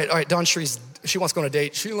goodness, all right, Dawn Sherry's, she wants to go on a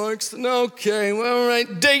date. She likes, okay, well, all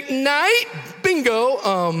right, date night,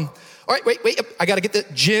 bingo. All right, wait, I gotta get the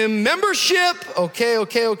gym membership. Okay.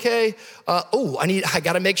 I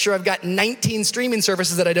gotta make sure I've got 19 streaming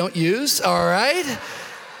services that I don't use, all right?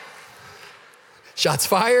 Shots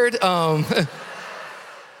fired.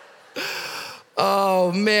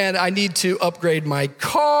 Oh man, I need to upgrade my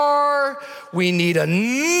car. We need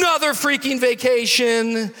another freaking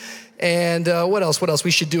vacation. And what else?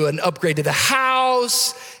 We should do an upgrade to the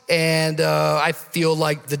house. And I feel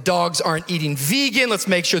like the dogs aren't eating vegan. Let's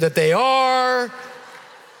make sure that they are.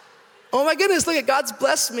 Oh my goodness, look at God's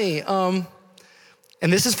blessed me. And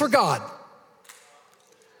this is for God.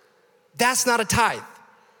 That's not a tithe.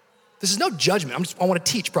 This is no judgment. I want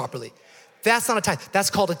to teach properly. That's not a tithe. That's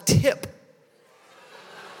called a tip.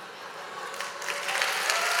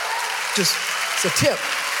 It's a tip.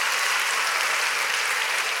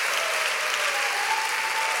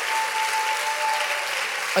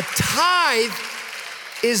 A tithe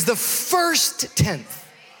is the first tenth.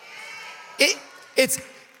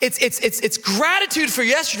 It's gratitude for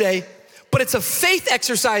yesterday, but it's a faith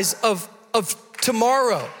exercise of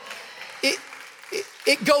tomorrow.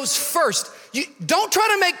 It goes first. You don't try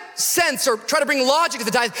to make sense or try to bring logic to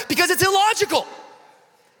the tithe because it's illogical.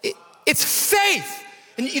 It's faith,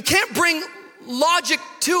 and you can't bring logic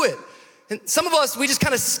to it. And some of us, we just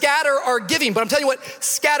kind of scatter our giving, but I'm telling you what,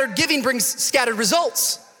 scattered giving brings scattered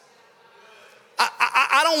results.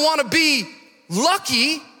 I don't wanna be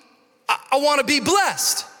lucky, I wanna be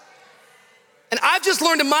blessed. And I've just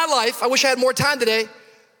learned in my life, I wish I had more time today,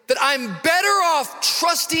 that I'm better off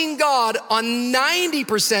trusting God on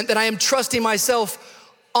 90% than I am trusting myself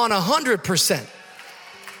on 100%.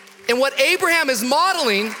 And what Abraham is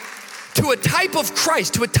modeling to a type of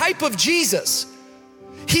Christ, to a type of Jesus,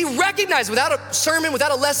 he recognized without a sermon,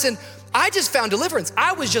 without a lesson, I just found deliverance.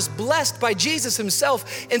 I was just blessed by Jesus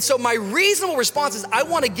himself. And so my reasonable response is I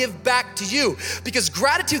want to give back to you because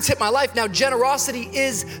gratitude's hit my life. Now generosity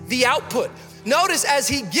is the output. Notice as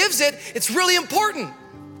he gives it, it's really important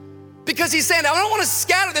because he's saying, I don't want to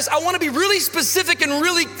scatter this. I want to be really specific and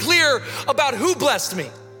really clear about who blessed me.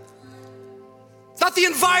 It's not the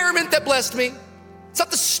environment that blessed me. It's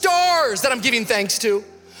not the stars that I'm giving thanks to.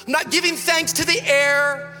 I'm not giving thanks to the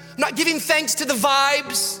air. I'm not giving thanks to the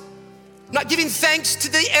vibes. I'm not giving thanks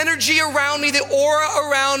to the energy around me, the aura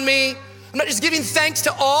around me. I'm not just giving thanks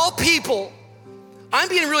to all people. I'm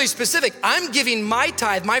being really specific. I'm giving my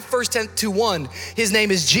tithe, my first tenth to one. His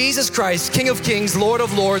name is Jesus Christ, King of Kings, Lord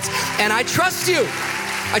of Lords, and I trust you.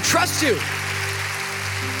 I trust you.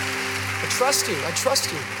 I trust you. I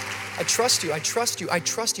trust you. I trust you, I trust you, I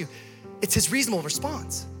trust you. It's his reasonable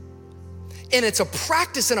response. And it's a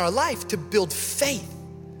practice in our life to build faith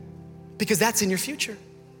because that's in your future.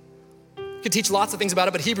 You could teach lots of things about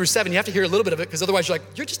it, but Hebrews 7, you have to hear a little bit of it because otherwise you're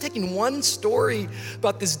like, you're just taking one story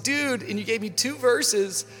about this dude and you gave me 2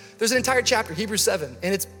 verses. There's an entire chapter, Hebrews 7,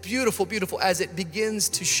 and it's beautiful, beautiful as it begins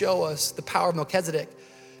to show us the power of Melchizedek.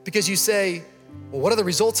 Because you say, well, what are the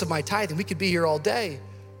results of my tithing? We could be here all day,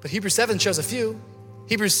 but Hebrews 7 shows a few.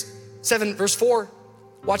 Hebrews 7 verse 4,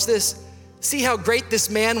 watch this. See how great this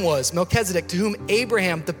man was, Melchizedek, to whom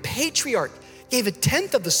Abraham, the patriarch, gave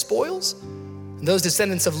 1/10 of the spoils. And those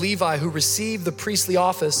descendants of Levi who receive the priestly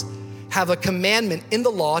office have a commandment in the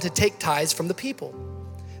law to take tithes from the people.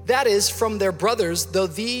 That is, from their brothers, though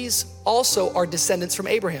these also are descendants from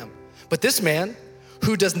Abraham. But this man,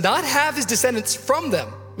 who does not have his descendants from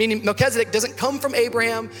them, meaning Melchizedek doesn't come from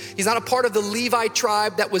Abraham, he's not a part of the Levi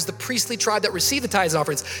tribe that was the priestly tribe that received the tithes and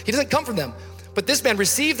offerings. He doesn't come from them. But this man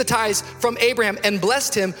received the tithes from Abraham and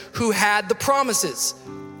blessed him who had the promises.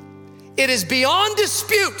 It is beyond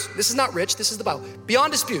dispute, this is not rich, this is the Bible,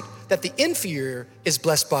 beyond dispute that the inferior is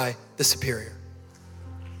blessed by the superior.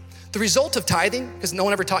 The result of tithing, because no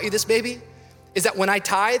one ever taught you this, baby, is that when I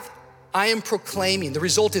tithe, I am proclaiming, the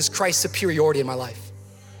result is Christ's superiority in my life.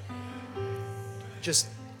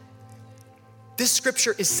 This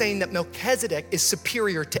scripture is saying that Melchizedek is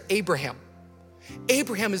superior to Abraham.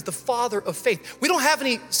 Abraham is the father of faith. We don't have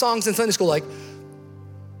any songs in Sunday school like,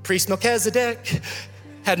 priest Melchizedek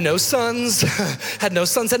had no sons, had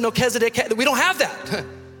Melchizedek. We don't have that.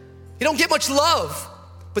 You don't get much love.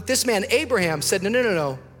 But this man, Abraham, said,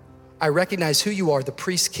 no. I recognize who you are, the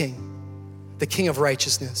priest king, the king of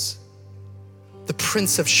righteousness, the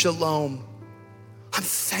prince of shalom.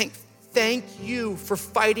 Thank you for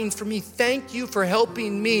fighting for me. Thank you for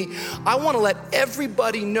helping me. I want to let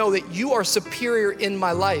everybody know that you are superior in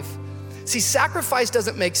my life. See, sacrifice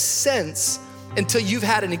doesn't make sense until you've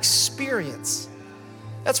had an experience.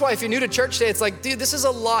 That's why if you're new to church today, it's like, dude, this is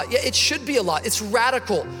a lot. Yeah, it should be a lot. It's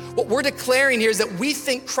radical. What we're declaring here is that we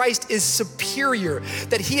think Christ is superior,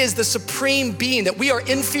 that he is the supreme being, that we are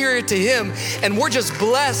inferior to him, and we're just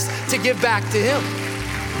blessed to give back to him.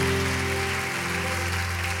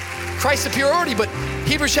 Christ's superiority, but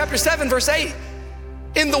Hebrews chapter 7, verse 8,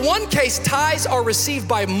 in the one case, tithes are received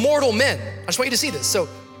by mortal men. I just want you to see this. So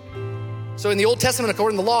in the Old Testament,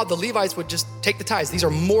 according to the law, the Levites would just take the tithes. These are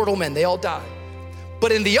mortal men, they all die.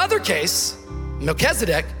 But in the other case,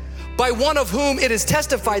 Melchizedek, by one of whom it is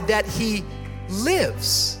testified that he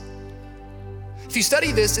lives. If you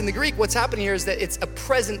study this in the Greek, what's happening here is that it's a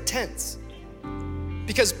present tense.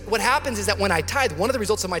 Because what happens is that when I tithe, one of the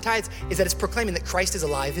results of my tithes is that it's proclaiming that Christ is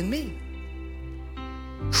alive in me.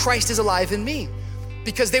 Christ is alive in me.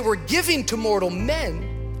 Because they were giving to mortal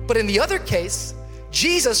men, but in the other case,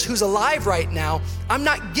 Jesus, who's alive right now, I'm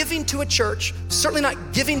not giving to a church, certainly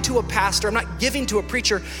not giving to a pastor, I'm not giving to a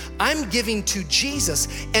preacher, I'm giving to Jesus.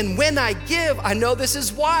 And when I give, I know this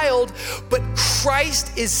is wild, but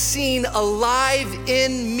Christ is seen alive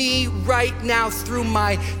in me right now through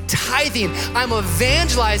my tithing. I'm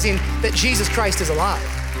evangelizing that Jesus Christ is alive.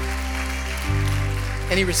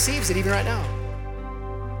 And he receives it even right now.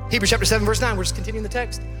 Hebrews chapter 7, verse 9, we're just continuing the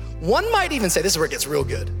text. One might even say, this is where it gets real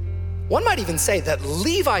good. One might even say that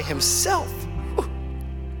Levi himself,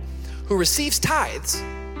 who receives tithes,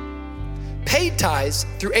 paid tithes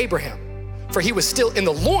through Abraham, for he was still in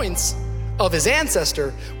the loins of his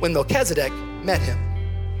ancestor when Melchizedek met him.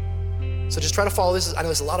 So just try to follow this. I know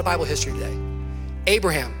there's a lot of Bible history today.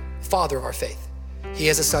 Abraham, father of our faith. He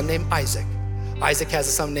has a son named Isaac. Isaac has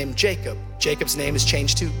a son named Jacob. Jacob's name is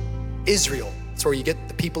changed to Israel. That's where you get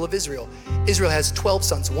the people of Israel. Israel has 12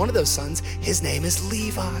 sons. One of those sons, his name is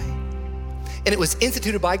Levi. And it was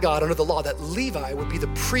instituted by God under the law that Levi would be the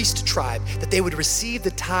priest tribe, that they would receive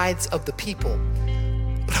the tithes of the people.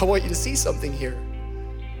 But I want you to see something here.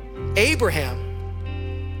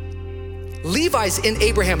 Levi's in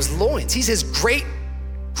Abraham's loins. He's his great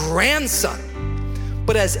grandson.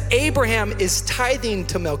 But as Abraham is tithing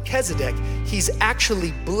to Melchizedek, he's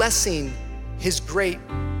actually blessing his great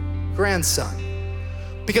grandson.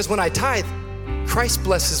 Because when I tithe, Christ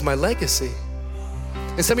blesses my legacy.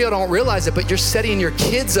 And some of y'all don't realize it, but you're setting your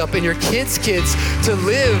kids up and your kids' kids to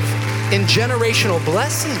live in generational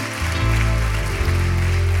blessing.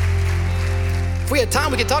 If we had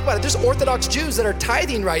time, we could talk about it. There's Orthodox Jews that are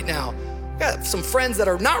tithing right now. I got some friends that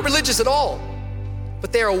are not religious at all,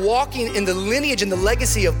 but they are walking in the lineage and the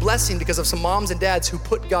legacy of blessing because of some moms and dads who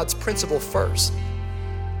put God's principle first.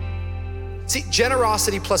 See,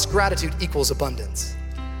 generosity plus gratitude equals abundance.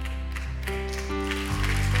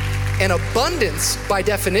 And abundance, by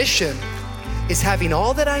definition, is having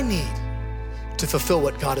all that I need to fulfill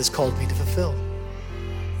what God has called me to fulfill.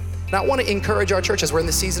 And I want to encourage our church as we're in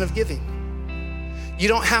the season of giving. You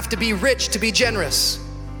don't have to be rich to be generous.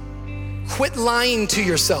 Quit lying to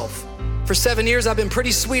yourself. For 7 years, I've been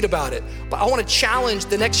pretty sweet about it, but I want to challenge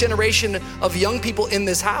the next generation of young people in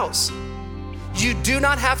this house. You do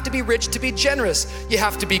not have to be rich to be generous. You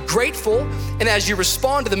have to be grateful, and as you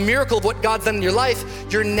respond to the miracle of what God's done in your life,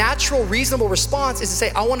 your natural, reasonable response is to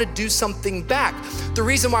say, I want to do something back. The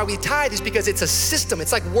reason why we tithe is because it's a system.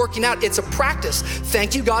 It's like working out. It's a practice.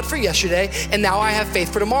 Thank you, God, for yesterday, and now I have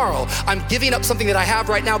faith for tomorrow. I'm giving up something that I have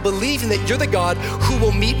right now, believing that you're the God who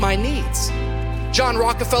will meet my needs. John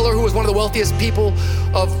Rockefeller, who was one of the wealthiest people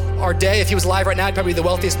of our day, if he was alive right now, he'd probably be the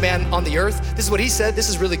wealthiest man on the earth. This is what he said. This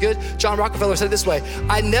is really good. John Rockefeller said it this way: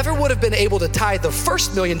 I never would have been able to tithe the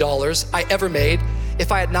first $1 million I ever made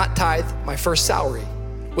if I had not tithed my first salary,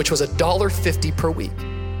 which was $1.50 per week.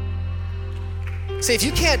 See, if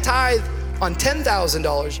you can't tithe on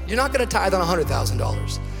 $10,000, you're not gonna tithe on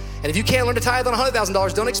 $100,000. And if you can't learn to tithe on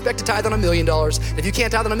 $100,000, don't expect to tithe on $1 million. And if you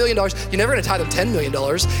can't tithe on $1 million, you're never gonna tithe on $10 million.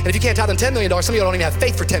 And if you can't tithe on $10 million, some of y'all don't even have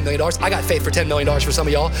faith for $10 million. I got faith for $10 million for some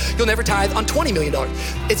of y'all. You'll never tithe on $20 million.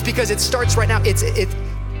 It's because it starts right now.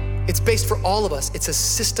 It's based for all of us. It's a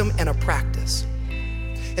system and a practice.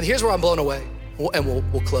 And here's where I'm blown away, and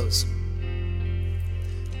we'll close.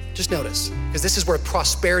 Just notice, because this is where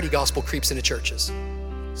prosperity gospel creeps into churches.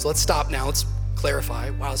 So let's stop now, let's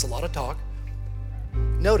clarify. Wow, there's a lot of talk.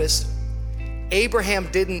 Notice, Abraham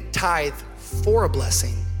didn't tithe for a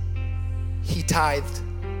blessing. He tithed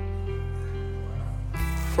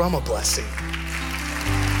from a blessing.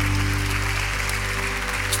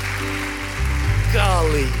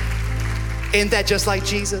 Golly, ain't that just like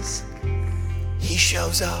Jesus? He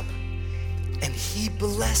shows up and he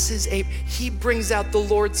blesses Abraham. He brings out the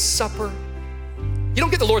Lord's Supper. You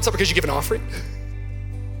don't get the Lord's Supper because you give an offering.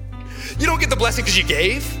 You don't get the blessing because you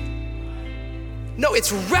gave. No,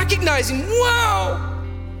 it's recognizing, wow,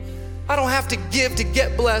 I don't have to give to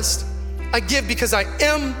get blessed. I give because I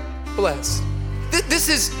am blessed. This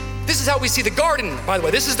is how we see the garden, by the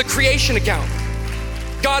way. This is the creation account.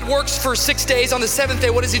 God works for 6 days. On the seventh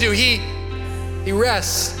day, what does he do? He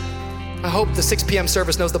rests. I hope the 6 p.m.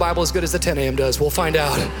 service knows the Bible as good as the 10 a.m. does. We'll find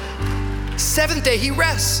out. Seventh day, he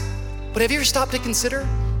rests. But have you ever stopped to consider,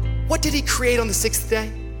 what did he create on the sixth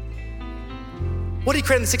day? What did he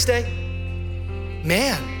create on the sixth day?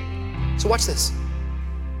 Man. So watch this.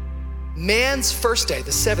 Man's first day,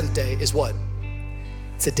 the seventh day, is what?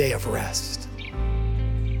 It's a day of rest.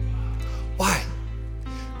 Why?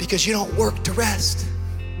 Because you don't work to rest.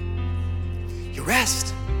 You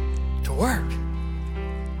rest to work.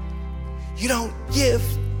 You don't give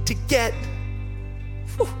to get.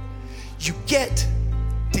 You get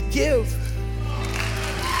to give.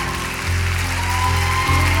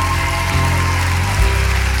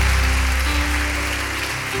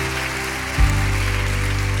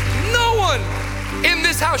 No one in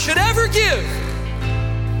this house should ever give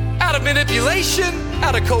out of manipulation,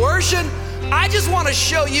 out of coercion. I just want to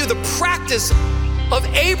show you the practice of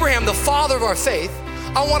Abraham, the father of our faith.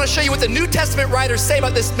 I want to show you what the New Testament writers say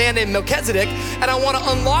about this man named Melchizedek, and I want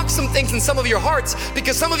to unlock some things in some of your hearts,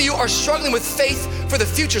 because some of you are struggling with faith for the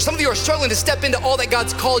future. Some of you are struggling to step into all that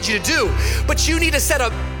God's called you to do, but you need to set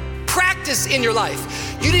a practice in your life.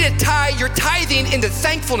 You need to tie your tithing into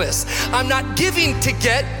thankfulness. I'm not giving to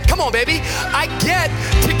get. Come on, baby. I get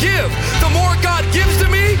to give. The more God gives to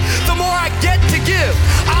me, the more I get to give.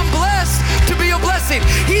 I'm blessed to be a blessing.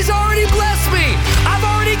 He's already blessed me. I've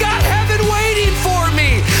already got heaven waiting for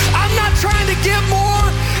me. I'm not trying to get more.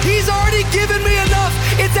 He's already given me enough.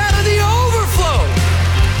 It's out of the overflow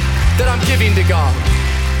that I'm giving to God.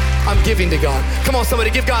 I'm giving to God. Come on,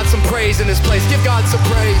 somebody, give God some praise in this place. Give God some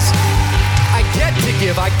praise. I get to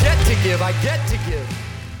give, I get to give, I get to give.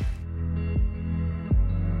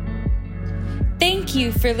 Thank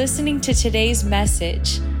you for listening to today's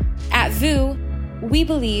message. At VOO, we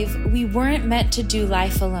believe we weren't meant to do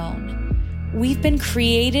life alone. We've been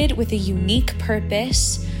created with a unique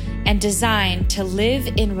purpose and designed to live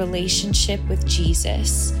in relationship with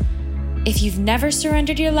Jesus. If you've never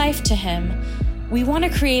surrendered your life to Him, we want to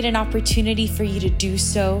create an opportunity for you to do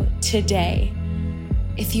so today.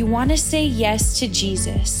 If you want to say yes to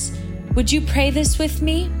Jesus, would you pray this with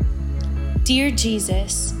me? Dear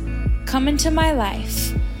Jesus, come into my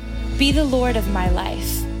life. Be the Lord of my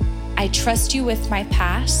life. I trust you with my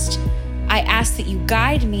past. I ask that you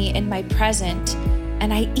guide me in my present,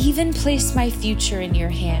 and I even place my future in your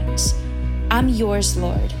hands. I'm yours,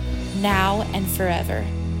 Lord, now and forever.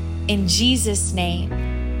 In Jesus' name,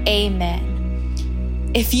 amen.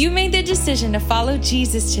 If you made the decision to follow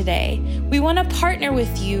Jesus today, we want to partner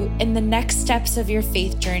with you in the next steps of your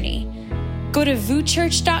faith journey. Go to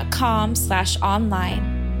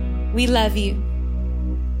vuchurch.com/online. We love you.